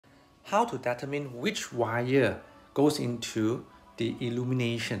how to determine which wire goes into the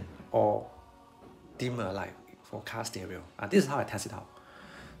illumination or dimmer light for car stereo. This is how I test it out.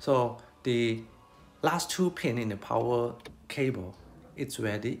 So the last 2 pins in the power cable, it's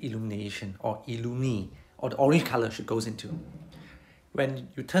where the illumination or illumi or the orange color should goes into. When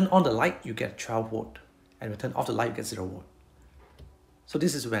you turn on the light, you get 12 volt, and you turn off the light, you get 0 volt. So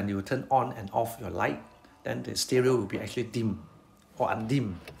this is when you turn on and off your light, then the stereo will be actually dim or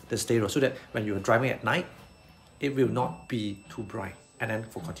undim the stereo, so that when you're driving at night, it will not be too bright. And then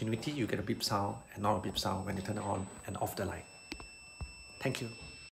for continuity, you get a beep sound and not a beep sound when you turn on and off the light. Thank you.